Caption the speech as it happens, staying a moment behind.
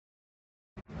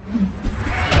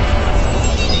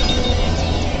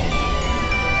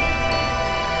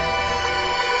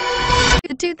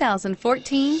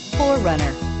2014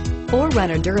 4Runner.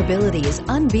 4Runner durability is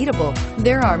unbeatable.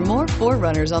 There are more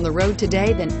 4Runners on the road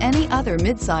today than any other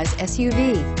midsize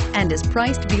SUV and is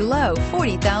priced below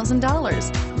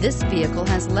 $40,000. This vehicle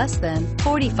has less than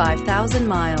 45,000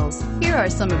 miles. Here are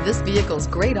some of this vehicle's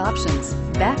great options: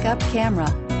 backup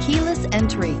camera, keyless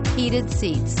entry, heated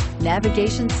seats,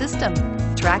 navigation system,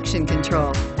 traction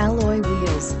control, alloy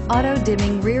wheels,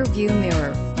 auto-dimming rear view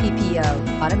mirror,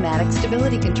 PPO, automatic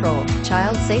stability control,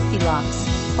 child safety locks,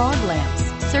 fog lamps.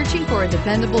 Searching for a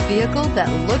dependable vehicle that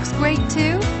looks great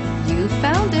too? You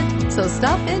found it, so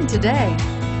stop in today.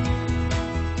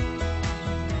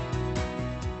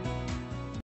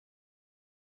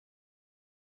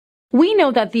 We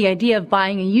know that the idea of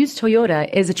buying a used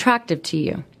Toyota is attractive to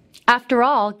you. After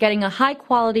all, getting a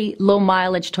high-quality,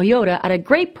 low-mileage Toyota at a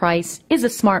great price is a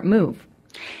smart move.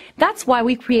 That's why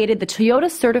we created the Toyota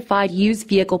Certified Used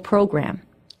Vehicle Program.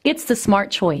 It's the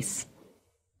smart choice.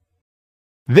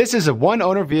 This is a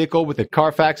one-owner vehicle with a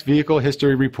Carfax Vehicle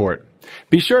History Report.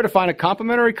 Be sure to find a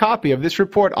complimentary copy of this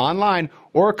report online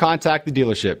or contact the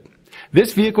dealership.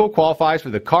 This vehicle qualifies for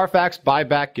the Carfax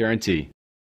Buyback Guarantee.